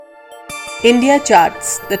India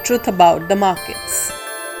Charts, the truth about the markets.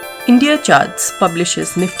 India Charts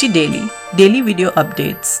publishes Nifty Daily, daily video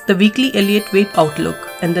updates, the weekly Elliott Wave Outlook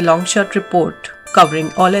and the long short report covering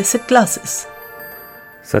all asset classes.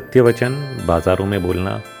 सत्यवचन बाजारों में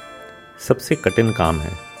बोलना सबसे कठिन काम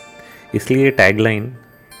है, इसलिए tagline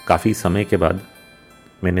काफ़ी समय के बाद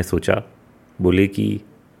मैंने सोचा बोले कि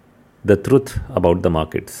the truth about the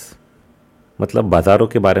markets, मतलब बाज़ारों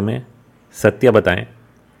के बारे में सत्य बताएं,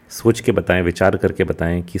 सोच के बताएं, विचार करके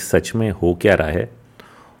बताएं कि सच में हो क्या रहा है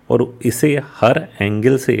और इसे हर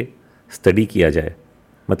एंगल से स्टडी किया जाए।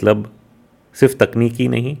 मतलब सिर्फ तकनीकी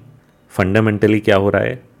नहीं, फंडामेंटली क्या हो रहा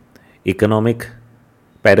है, इकोनॉमिक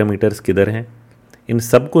पैरामीटर्स किधर हैं, इन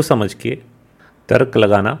सब को समझ के तर्क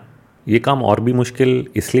लगाना ये काम और भी मुश्किल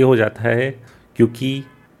इसलिए हो जाता है क्योंकि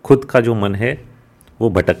खुद का जो मन है वो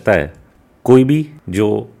भटकता है। कोई भी जो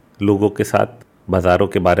लोगों के साथ बाज़ारों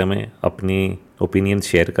के बारे में अपनी ओपिनियन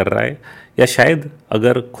शेयर कर रहा है या शायद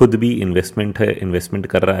अगर खुद भी इन्वेस्टमेंट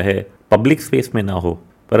कर रहा है, पब्लिक स्पेस में ना हो,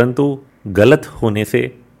 परंतु गलत होने से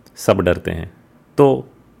सब डरते हैं। तो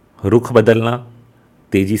रुख बदलना,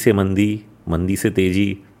 तेज़ी से मंदी, मंदी से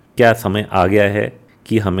तेज़ी, क्या समय आ गया है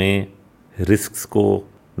कि हमें रिस्क्स को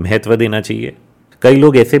महत्व देना चाहिए। कई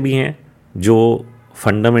लोग ऐसे भी हैं जो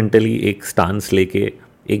फंडामेंटली एक स्टांस लेके,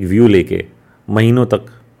 एक व्यू लेके महीनों तक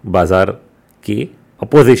बाज़ार के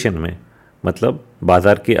अपोजिशन में, मतलब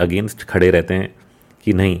बाज़ार के अगेंस्ट खड़े रहते हैं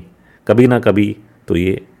कि नहीं, कभी ना कभी तो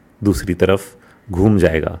ये दूसरी तरफ घूम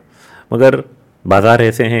जाएगा। मगर बाज़ार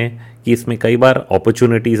ऐसे हैं कि इसमें कई बार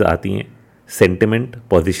अपॉर्चुनिटीज़ आती हैं सेंटिमेंट,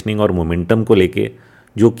 पोजीशनिंग और मोमेंटम को लेके,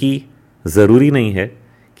 जो कि ज़रूरी नहीं है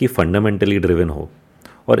कि फंडामेंटली ड्रिवन हो।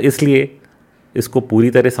 और इसलिए इसको पूरी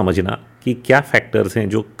तरह समझना कि क्या फैक्टर्स हैं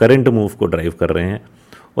जो करंट मूव को ड्राइव कर रहे हैं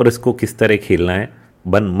और इसको किस तरह खेलना है।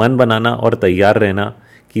 मन बनाना और तैयार रहना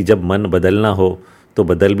कि जब मन बदलना हो तो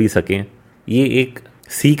बदल भी सकें, ये एक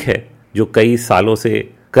सीख है जो कई सालों से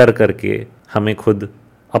कर करके हमें खुद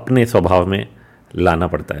अपने स्वभाव में लाना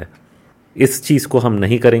पड़ता है। इस चीज़ को हम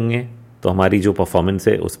नहीं करेंगे तो हमारी जो परफॉर्मेंस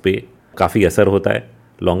है उस पर काफ़ी असर होता है।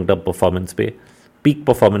 लॉन्ग टर्म परफॉर्मेंस पे पीक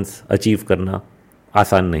परफॉर्मेंस अचीव करना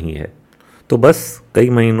आसान नहीं है। तो बस कई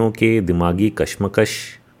महीनों के दिमागी कश्मकश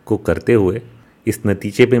को करते हुए इस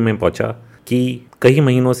नतीजे पे मैं पहुंचा कि कई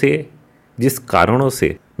महीनों से जिस कारणों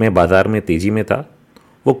से मैं बाज़ार में तेज़ी में था,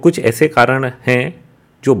 वो कुछ ऐसे कारण हैं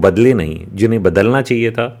जो बदले नहीं, जिन्हें बदलना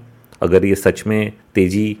चाहिए था। अगर ये सच में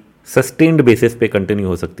तेज़ी सस्टेन्ड बेसिस पे कंटिन्यू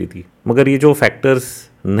हो सकती थी, मगर ये जो फैक्टर्स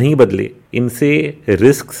नहीं बदले, इनसे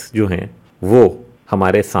रिस्क्स जो हैं वो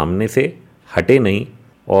हमारे सामने से हटे नहीं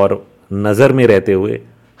और नज़र में रहते हुए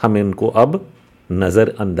हम इनको अब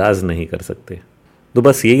नज़रअंदाज नहीं कर सकते। तो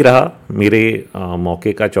बस यही रहा मेरे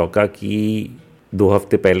मौके का चौका कि 2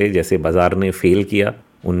 हफ्ते पहले जैसे बाज़ार ने फेल किया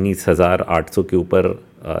 19,800 के ऊपर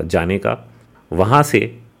जाने का, वहाँ से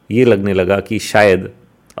ये लगने लगा कि शायद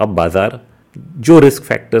अब बाज़ार जो रिस्क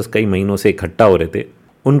फैक्टर्स कई महीनों से इकट्ठा हो रहे थे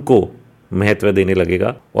उनको महत्व देने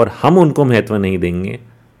लगेगा, और हम उनको महत्व नहीं देंगे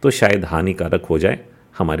तो शायद हानिकारक हो जाए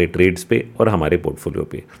हमारे ट्रेड्स पे और हमारे पोर्टफोलियो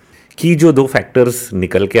पे। कि जो 2 फैक्टर्स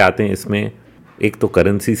निकल के आते हैं इसमें, एक तो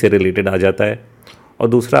करेंसी से रिलेटेड आ जाता है और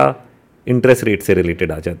दूसरा इंटरेस्ट रेट से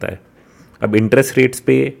रिलेटेड आ जाता है। अब इंटरेस्ट रेट्स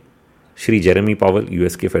पे श्री जेरेमी पावल,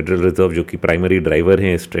 यूएस के फेडरल रिजर्व, जो कि प्राइमरी ड्राइवर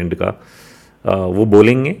हैं इस ट्रेंड का, वो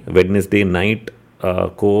बोलेंगे वेडनेसडे नाइट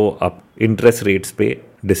को अब इंटरेस्ट रेट्स पे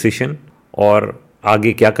डिसीशन, और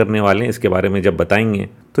आगे क्या करने वाले हैं इसके बारे में जब बताएंगे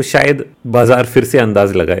तो शायद बाज़ार फिर से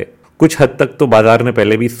अंदाज़ लगाए। कुछ हद तक तो बाज़ार ने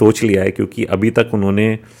पहले भी सोच लिया है, क्योंकि अभी तक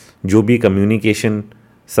उन्होंने जो भी कम्युनिकेशन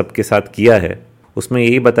सबके साथ किया है उसमें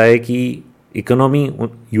यही बताया कि इकोनॉमी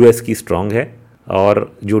यूएस की स्ट्रांग है,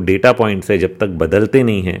 और जो डेटा पॉइंट्स है जब तक बदलते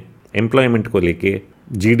नहीं हैं एम्प्लॉयमेंट को लेके,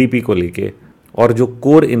 जीडीपी को लेके, और जो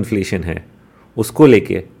कोर इन्फ्लेशन है उसको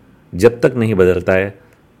लेके जब तक नहीं बदलता है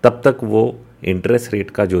तब तक वो इंटरेस्ट रेट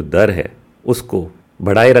का जो दर है उसको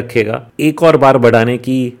बढ़ाए रखेगा। एक और बार बढ़ाने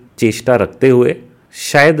की चेष्टा रखते हुए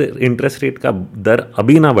शायद इंटरेस्ट रेट का दर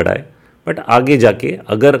अभी ना बढ़ाए, बट आगे जाके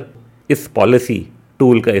अगर इस पॉलिसी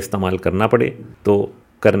टूल का इस्तेमाल करना पड़े तो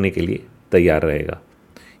करने के लिए तैयार रहेगा।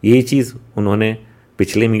 यही चीज़ उन्होंने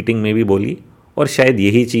पिछले मीटिंग में भी बोली और शायद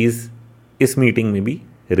यही चीज़ इस मीटिंग में भी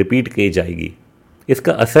रिपीट की जाएगी।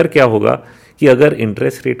 इसका असर क्या होगा कि अगर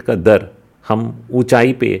इंटरेस्ट रेट का दर हम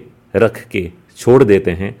ऊंचाई पे रख के छोड़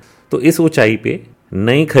देते हैं तो इस ऊंचाई पे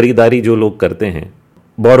नई खरीदारी जो लोग करते हैं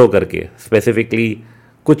बोरो करके, स्पेसिफिकली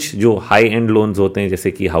कुछ जो हाई एंड लोन्स होते हैं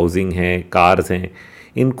जैसे कि हाउसिंग है, कार्स हैं,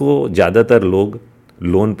 इनको ज़्यादातर लोग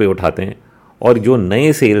लोन पे उठाते हैं, और जो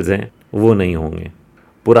नए सेल्स हैं वो नहीं होंगे।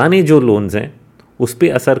 पुराने जो लोन्स हैं उस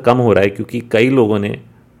पर असर कम हो रहा है क्योंकि कई लोगों ने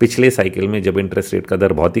पिछले साइकिल में जब इंटरेस्ट रेट का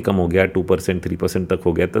दर बहुत ही कम हो गया, 2% 3% तक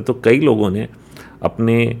हो गया था, तो कई लोगों ने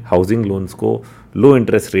अपने हाउसिंग लोन्स को लो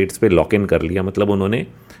इंटरेस्ट रेट्स पे लॉक इन कर लिया, मतलब उन्होंने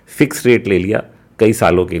फिक्स रेट ले लिया कई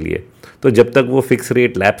सालों के लिए। तो जब तक वो फिक्स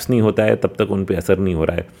रेट लैप्स नहीं होता है तब तक उन पे असर नहीं हो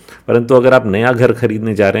रहा है। परंतु अगर आप नया घर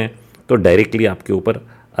खरीदने जा रहे हैं तो डायरेक्टली आपके ऊपर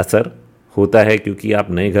असर होता है, क्योंकि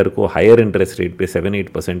आप नए घर को हायर इंटरेस्ट रेट पे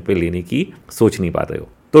 7-8% पे लेने की सोच नहीं पा रहे हो।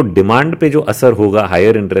 तो डिमांड पे जो असर होगा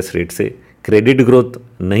हायर इंटरेस्ट रेट से, क्रेडिट ग्रोथ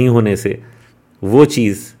नहीं होने से, वो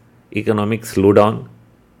चीज़ इकोनॉमिक स्लोडाउन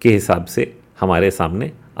के हिसाब से हमारे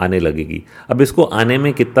सामने आने लगेगी। अब इसको आने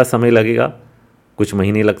में कितना समय लगेगा? कुछ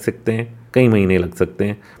महीने लग सकते हैं, कई महीने लग सकते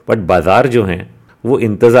हैं, बट बाज़ार जो हैं वो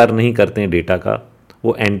इंतज़ार नहीं करते हैं डेटा का,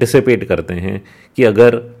 वो एंटिसिपेट करते हैं कि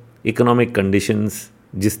अगर इकोनॉमिक कंडीशंस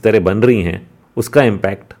जिस तरह बन रही हैं उसका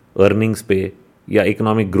इम्पैक्ट अर्निंग्स पे या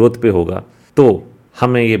इकोनॉमिक ग्रोथ पे होगा, तो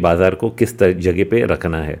हमें ये बाज़ार को किस जगह पे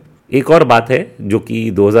रखना है। एक और बात है जो कि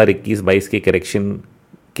 2021-22 के करेक्शन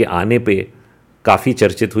के आने पे काफ़ी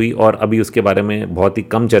चर्चित हुई और अभी उसके बारे में बहुत ही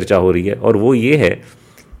कम चर्चा हो रही है, और वो ये है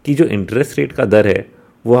कि जो इंटरेस्ट रेट का दर है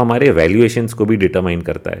वो हमारे वैल्यूएशंस को भी डिटरमाइन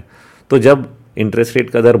करता है। तो जब इंटरेस्ट रेट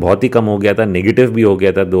का दर बहुत ही कम हो गया था, नेगेटिव भी हो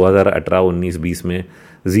गया था 2018-19-20 में,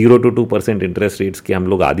 0 to 2% इंटरेस्ट रेट्स के हम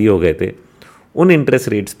लोग आदी हो गए थे, उन इंटरेस्ट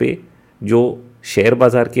रेट्स पे जो शेयर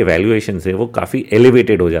बाज़ार के वैल्यूएशंस है वो काफ़ी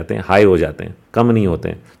एलिवेटेड हो जाते हैं, हाई हो जाते हैं, कम नहीं होते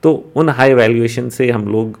हैं। तो उन हाई वैल्यूएशन से हम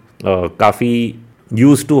लोग काफ़ी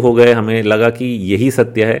यूज टू हो गए, हमें लगा कि यही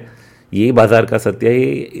सत्य है, यही बाज़ार का सत्य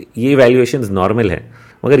है, ये वैल्यूएशंस नॉर्मल है।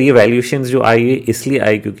 मगर ये वैल्यूएशंस जो आई है इसलिए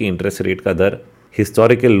आई क्योंकि इंटरेस्ट रेट का दर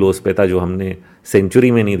हिस्टोरिकल लोस पे था जो हमने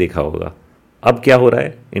सेंचुरी में नहीं देखा होगा। अब क्या हो रहा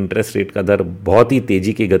है? इंटरेस्ट रेट का दर बहुत ही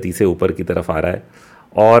तेज़ी की गति से ऊपर की तरफ आ रहा है,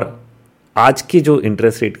 और आज के जो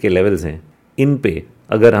इंटरेस्ट रेट के लेवल्स हैं इन पे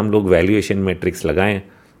अगर हम लोग वैल्यूएशन मैट्रिक्स लगाएं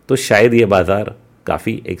तो शायद ये बाज़ार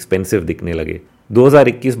काफ़ी एक्सपेंसिव दिखने लगे।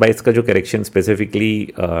 2021-22 का जो करेक्शन स्पेसिफिकली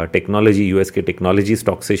टेक्नोलॉजी, यूएस के टेक्नोलॉजी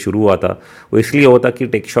स्टॉक से शुरू हुआ था, वो इसलिए होता कि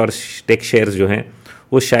टेक शेयर्स जो हैं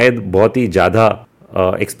वो शायद बहुत ही ज़्यादा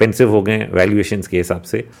एक्सपेंसिव हो गए वैल्यूएशंस के हिसाब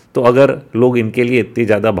से। तो अगर लोग इनके लिए इतने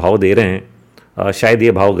ज़्यादा भाव दे रहे हैं, शायद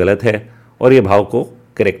ये भाव गलत है और ये भाव को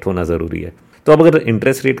करेक्ट होना ज़रूरी है। तो अब अगर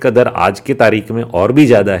इंटरेस्ट रेट का दर आज की तारीख में और भी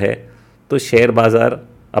ज़्यादा है तो शेयर बाज़ार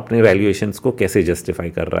अपने वैल्यूएशंस को कैसे जस्टिफाई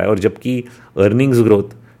कर रहा है? और जबकि अर्निंग्स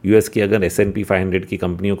ग्रोथ यूएस की अगर S&P 500 की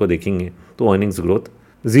कंपनियों को देखेंगे तो अर्निंग्स ग्रोथ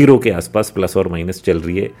 0 के आसपास प्लस और माइनस चल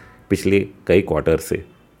रही है पिछले कई क्वार्टर से।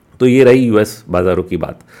 तो ये रही यूएस बाज़ारों की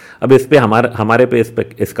बात। अब इस पे हमारे पे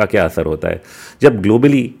इसका क्या असर होता है? जब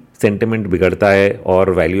ग्लोबली सेंटिमेंट बिगड़ता है और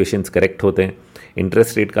वैल्यूएशंस करेक्ट होते हैं,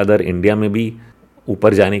 इंटरेस्ट रेट का दर इंडिया में भी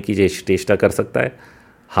ऊपर जाने की चेष्टा कर सकता है,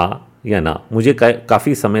 हाँ या ना? मुझे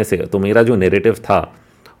काफ़ी समय से तो मेरा जो नैरेटिव था,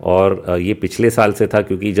 और ये पिछले साल से था,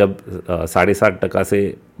 क्योंकि जब 7.5%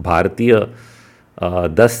 से भारतीय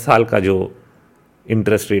 10 साल का जो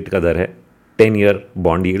इंटरेस्ट रेट का दर है, 10 ईयर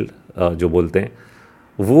बॉन्ड यील्ड जो बोलते हैं,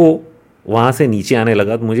 वो वहाँ से नीचे आने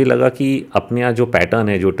लगा, तो मुझे लगा कि अपने यहाँ जो पैटर्न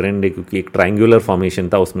है, जो ट्रेंड है, क्योंकि एक ट्रायंगुलर फॉर्मेशन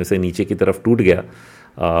था उसमें से नीचे की तरफ टूट गया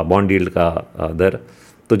बॉन्ड यील्ड का दर।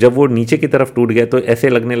 तो जब वो नीचे की तरफ टूट गया तो ऐसे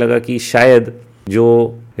लगने लगा कि शायद जो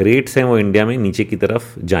रेट्स हैं वो इंडिया में नीचे की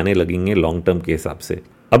तरफ जाने लगेंगे लॉन्ग टर्म के हिसाब से।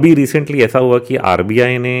 अभी रिसेंटली ऐसा हुआ कि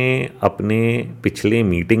आरबीआई ने अपने पिछले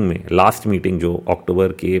मीटिंग में, लास्ट मीटिंग जो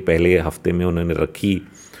अक्टूबर के पहले हफ्ते में उन्होंने रखी,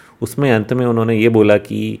 उसमें अंत में उन्होंने ये बोला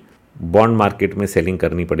कि बॉन्ड मार्केट में सेलिंग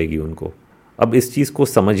करनी पड़ेगी उनको। अब इस चीज़ को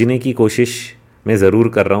समझने की कोशिश मैं ज़रूर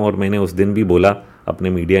कर रहा हूँ, और मैंने उस दिन भी बोला अपने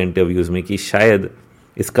मीडिया इंटरव्यूज़ में कि शायद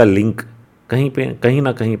इसका लिंक कहीं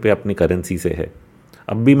ना कहीं पे अपनी करेंसी से है।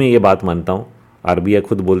 अब भी मैं ये बात मानता हूँ, आरबीआई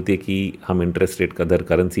खुद बोलती है कि हम इंटरेस्ट रेट का दर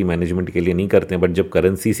करेंसी मैनेजमेंट के लिए नहीं करते हैं, बट जब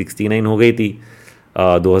करेंसी 69 हो गई थी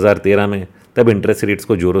 2013 में, तब इंटरेस्ट रेट्स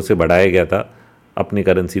को ज़ोरों से बढ़ाया गया था अपनी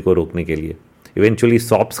करेंसी को रोकने के लिए। इवेंचुअली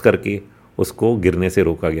सॉप्स करके उसको गिरने से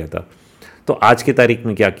रोका गया था। तो आज की तारीख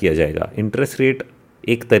में क्या किया जाएगा? इंटरेस्ट रेट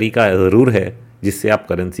एक तरीका ज़रूर है जिससे आप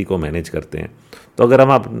करेंसी को मैनेज करते हैं। तो अगर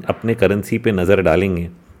हम अपने करेंसी पे नज़र डालेंगे,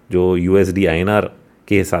 जो USD INR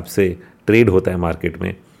के हिसाब से ट्रेड होता है मार्केट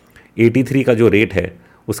में, 83 का जो रेट है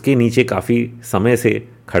उसके नीचे काफ़ी समय से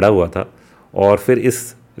खड़ा हुआ था, और फिर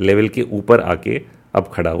इस लेवल के ऊपर आके अब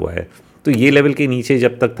खड़ा हुआ है। तो ये लेवल के नीचे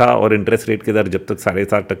जब तक था और इंटरेस्ट रेट के दर जब तक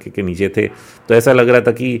 7.5% के नीचे थे, तो ऐसा लग रहा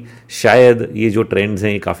था कि शायद ये जो ट्रेंड्स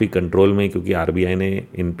हैं ये काफ़ी कंट्रोल में, क्योंकि आरबीआई ने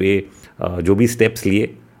इन पे जो भी स्टेप्स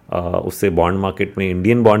लिए उससे बॉन्ड मार्केट में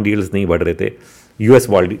इंडियन बॉन्ड डील्स नहीं बढ़ रहे थे यूएस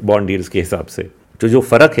बॉन्ड डील्स के हिसाब से। तो जो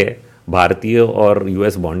फ़र्क है भारतीय और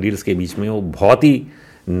यूएस बॉन्ड डील्स के बीच में वो बहुत ही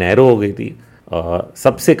नैरो हो गई थी,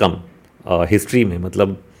 सबसे कम हिस्ट्री में।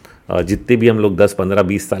 मतलब जितने भी हम लोग 10, 15,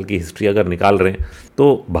 20 साल की हिस्ट्री अगर निकाल रहे हैं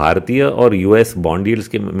तो भारतीय और यूएस बॉन्ड यील्ड्स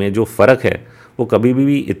के में जो फ़र्क है वो कभी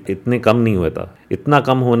भी इतने कम नहीं हुआ था। इतना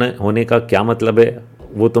कम होने का क्या मतलब है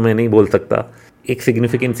वो तो मैं नहीं बोल सकता। एक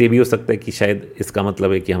सिग्निफिकेंस ये भी हो सकता है कि शायद इसका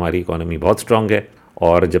मतलब है कि हमारी इकोनॉमी बहुत स्ट्रांग है,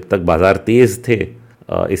 और जब तक बाज़ार तेज़ थे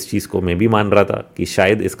इस चीज़ को मैं भी मान रहा था कि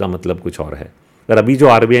शायद इसका मतलब कुछ और है। पर अभी जो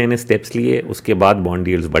आरबीआई ने स्टेप्स लिए उसके बाद बॉन्ड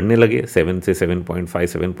यील्ड्स बढ़ने लगे, 7 से 7.5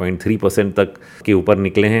 7.3% तक के ऊपर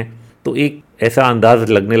निकले हैं। तो एक ऐसा अंदाज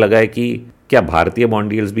लगने लगा है कि क्या भारतीय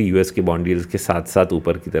बॉन्ड यील्ड्स भी यूएस के बॉन्ड यील्ड्स के साथ साथ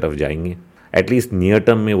ऊपर की तरफ जाएंगे। एटलीस्ट नियर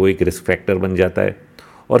टर्म में वो एक रिस्क फैक्टर बन जाता है।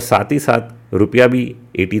 और साथ ही साथ रुपया भी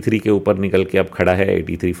 83 के ऊपर निकल के अब खड़ा है,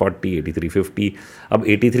 83.40, 83.50। अब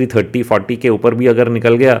 83.30, 40 के ऊपर भी अगर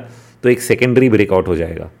निकल गया तो एक सेकेंडरी ब्रेकआउट हो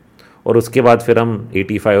जाएगा, और उसके बाद फिर हम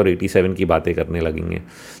 85 और 87 की बातें करने लगेंगे।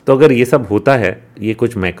 तो अगर ये सब होता है, ये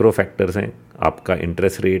कुछ मैक्रो फैक्टर्स हैं, आपका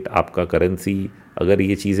इंटरेस्ट रेट, आपका करेंसी, अगर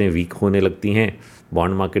ये चीज़ें वीक होने लगती हैं,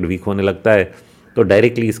 बॉन्ड मार्केट वीक होने लगता है, तो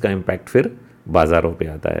डायरेक्टली इसका इम्पैक्ट फिर बाज़ारों पे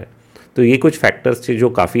आता है। तो ये कुछ फैक्टर्स थे जो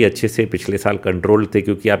काफ़ी अच्छे से पिछले साल कंट्रोल थे,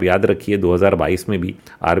 क्योंकि आप याद रखिए 2022 में भी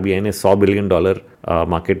आरबीआई ने $100 बिलियन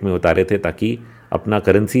मार्केट में उतारे थे ताकि अपना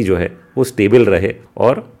करेंसी जो है वो स्टेबल रहे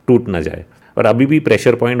और टूट ना जाए। और अभी भी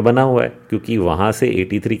प्रेशर पॉइंट बना हुआ है, क्योंकि वहाँ से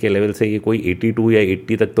 83 के लेवल से ये कोई 82 या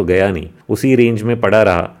 80 तक तो गया नहीं, उसी रेंज में पड़ा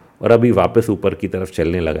रहा और अभी वापस ऊपर की तरफ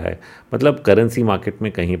चलने लगा है। मतलब करेंसी मार्केट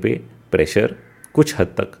में कहीं पे प्रेशर कुछ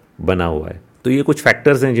हद तक बना हुआ है। तो ये कुछ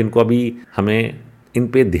फैक्टर्स हैं जिनको अभी हमें इन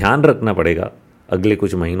पे ध्यान रखना पड़ेगा अगले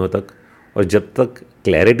कुछ महीनों तक। और जब तक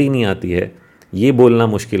क्लैरिटी नहीं आती है, ये बोलना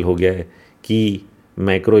मुश्किल हो गया है कि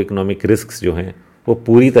मैक्रो इकोनॉमिक रिस्क्स जो हैं वो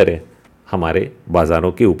पूरी तरह हमारे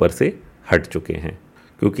बाज़ारों के ऊपर से हट चुके हैं।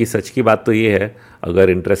 क्योंकि सच की बात तो ये है, अगर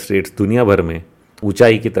इंटरेस्ट रेट्स दुनिया भर में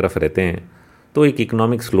ऊंचाई की तरफ रहते हैं तो एक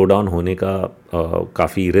इकोनॉमिक स्लोडाउन होने का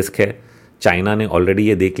काफ़ी रिस्क है। चाइना ने ऑलरेडी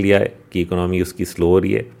ये देख लिया है कि इकोनॉमी उसकी स्लो हो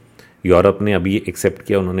रही है। यूरोप ने अभी एक्सेप्ट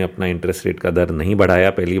किया, उन्होंने अपना इंटरेस्ट रेट का दर नहीं बढ़ाया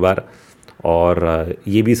पहली बार, और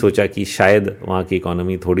ये भी सोचा कि शायद वहाँ की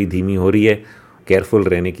इकोनॉमी थोड़ी धीमी हो रही है, केयरफुल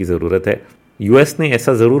रहने की ज़रूरत है। यूएस ने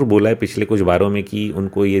ऐसा ज़रूर बोला है पिछले कुछ बारों में कि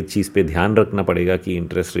उनको ये चीज़ पे ध्यान रखना पड़ेगा कि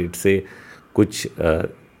इंटरेस्ट रेट से कुछ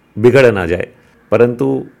बिगड़ ना जाए,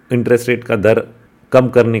 परंतु इंटरेस्ट रेट का दर कम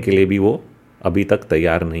करने के लिए भी वो अभी तक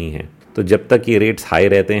तैयार नहीं है। तो जब तक ये रेट्स हाई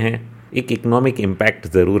रहते हैं, एक इकोनॉमिक इम्पैक्ट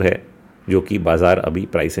ज़रूर है जो कि बाज़ार अभी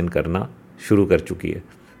प्राइस इन करना शुरू कर चुकी है।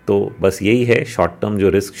 तो बस यही है शॉर्ट टर्म जो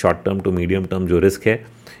risk, short term to medium term जो रिस्क है,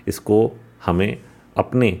 इसको हमें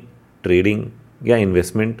अपने ट्रेडिंग या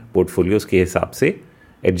इन्वेस्टमेंट पोर्टफोलियोज़ के हिसाब से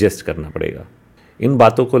एडजस्ट करना पड़ेगा। इन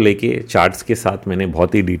बातों को लेके चार्ट्स के साथ मैंने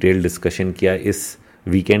बहुत ही डिटेल डिस्कशन किया इस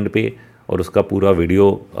वीकेंड पे, और उसका पूरा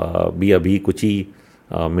वीडियो भी अभी कुछ ही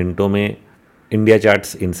मिनटों में इंडिया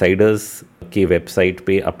चार्ट्स इनसाइडर्स के वेबसाइट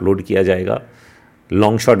पे अपलोड किया जाएगा,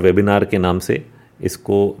 लॉन्ग शॉट वेबिनार के नाम से।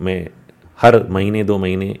 इसको मैं हर महीने 2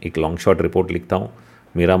 महीने एक लॉन्ग शॉट रिपोर्ट लिखता हूँ,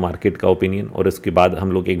 मेरा मार्केट का ओपिनियन, और उसके बाद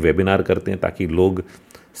हम लोग एक वेबिनार करते हैं ताकि लोग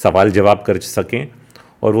सवाल जवाब कर सकें।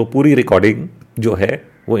 और वो पूरी रिकॉर्डिंग जो है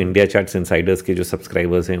वो इंडिया चार्ट्स इनसाइडर्स के जो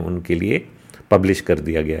सब्सक्राइबर्स हैं उनके लिए पब्लिश कर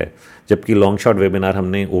दिया गया है। जबकि लॉन्ग शॉट वेबिनार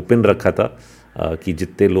हमने ओपन रखा था कि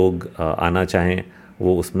जितने लोग आना चाहें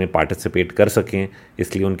वो उसमें पार्टिसिपेट कर सकें,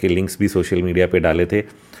 इसलिए उनके लिंक्स भी सोशल मीडिया पे डाले थे।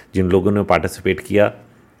 जिन लोगों ने पार्टिसिपेट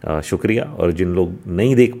किया शुक्रिया, और जिन लोग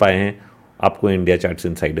नहीं देख पाए हैं आपको इंडिया चार्ट्स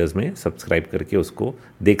इनसाइडर्स में सब्सक्राइब करके उसको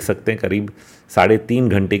देख सकते हैं। करीब 3.5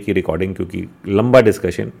 घंटे की रिकॉर्डिंग, क्योंकि लंबा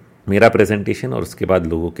डिस्कशन, मेरा प्रेजेंटेशन और उसके बाद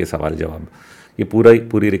लोगों के सवाल जवाब, ये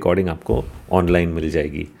पूरी रिकॉर्डिंग आपको ऑनलाइन मिल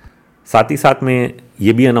जाएगी। साथ ही साथ मैं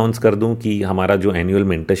ये भी अनाउंस कर दूं कि हमारा जो एनुअल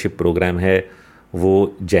मेंटरशिप प्रोग्राम है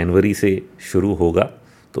वो जनवरी से शुरू होगा।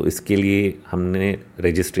 तो इसके लिए हमने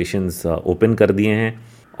रजिस्ट्रेशंस ओपन कर दिए हैं,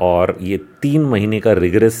 और ये 3 महीने का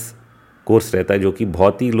रिगरस कोर्स रहता है जो कि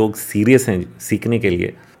बहुत ही लोग सीरियस हैं सीखने के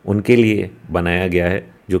लिए, उनके लिए बनाया गया है,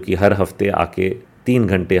 जो कि हर हफ्ते आके 3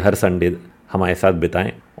 घंटे हर संडे हमारे साथ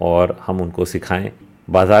बिताएं और हम उनको सिखाएं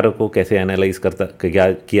बाज़ारों को कैसे एनालाइज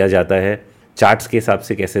किया जाता है, चार्ट्स के हिसाब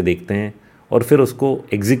से कैसे देखते हैं, और फिर उसको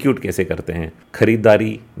एग्जीक्यूट कैसे करते हैं।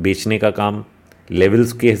 ख़रीदारी बेचने का काम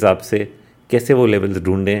लेवल्स के हिसाब से कैसे वो लेवल्स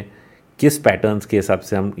ढूंढें, किस पैटर्न्स के हिसाब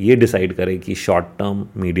से हम ये डिसाइड करें कि शॉर्ट टर्म,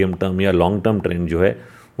 मीडियम टर्म या लॉन्ग टर्म ट्रेंड जो है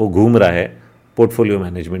वो घूम रहा है। पोर्टफोलियो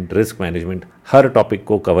मैनेजमेंट, रिस्क मैनेजमेंट, हर टॉपिक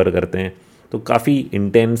को कवर करते हैं। तो काफ़ी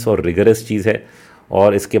इंटेंस और रिगरस चीज़ है।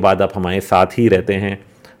 और इसके बाद आप हमारे साथ ही रहते हैं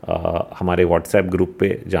हमारे व्हाट्सएप ग्रुप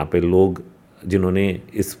पे, जहाँ पे लोग जिन्होंने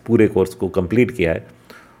इस पूरे कोर्स को कंप्लीट किया है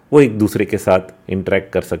वो एक दूसरे के साथ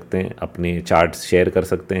इंटरेक्ट कर सकते हैं, अपने चार्ट्स शेयर कर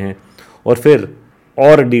सकते हैं। और फिर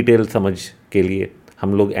और डिटेल समझ के लिए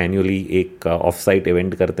हम लोग एनुअली एक ऑफ साइट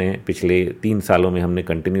इवेंट करते हैं। पिछले 3 सालों में हमने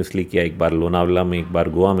कंटिन्यूसली किया, एक बार लोनावला में, एक बार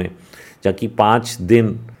गोवा में, जहाँ कि 5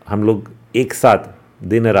 दिन हम लोग एक साथ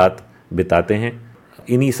दिन रात बिताते हैं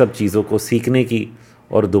इन्हीं सब चीज़ों को सीखने की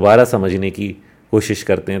और दोबारा समझने की कोशिश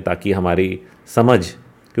करते हैं, ताकि हमारी समझ,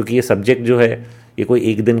 क्योंकि ये सब्जेक्ट जो है ये कोई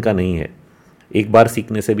एक दिन का नहीं है, एक बार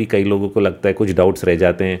सीखने से भी कई लोगों को लगता है कुछ डाउट्स रह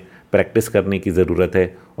जाते हैं, प्रैक्टिस करने की ज़रूरत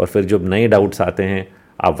है, और फिर जब नए डाउट्स आते हैं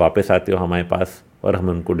आप वापस आते हो हमारे पास और हम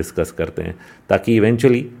उनको डिस्कस करते हैं, ताकि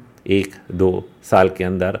इवेंचुअली 1-2 साल के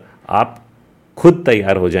अंदर आप खुद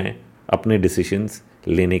तैयार हो जाएं अपने डिसीजंस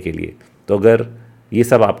लेने के लिए। तो अगर ये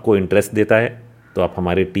सब आपको इंटरेस्ट देता है तो आप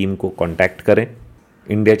हमारी टीम को कांटेक्ट करें।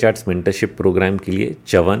 इंडिया चार्ट्स मेंटरशिप प्रोग्राम के लिए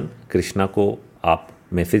चवन कृष्णा को आप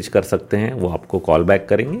मैसेज कर सकते हैं, वो आपको कॉल बैक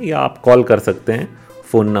करेंगे, या आप कॉल कर सकते हैं।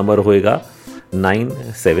 फ़ोन नंबर होएगा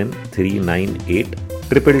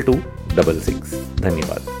 9739822266।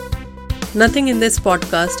 धन्यवाद। Nothing in this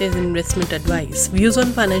podcast is investment advice. Views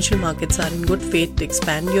on financial markets are in good faith to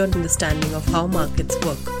expand your understanding of how markets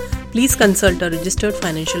work. Please consult a registered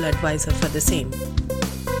financial advisor for the same.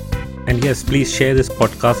 And yes, please share this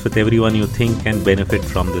podcast with everyone you think can benefit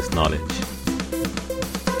from this knowledge.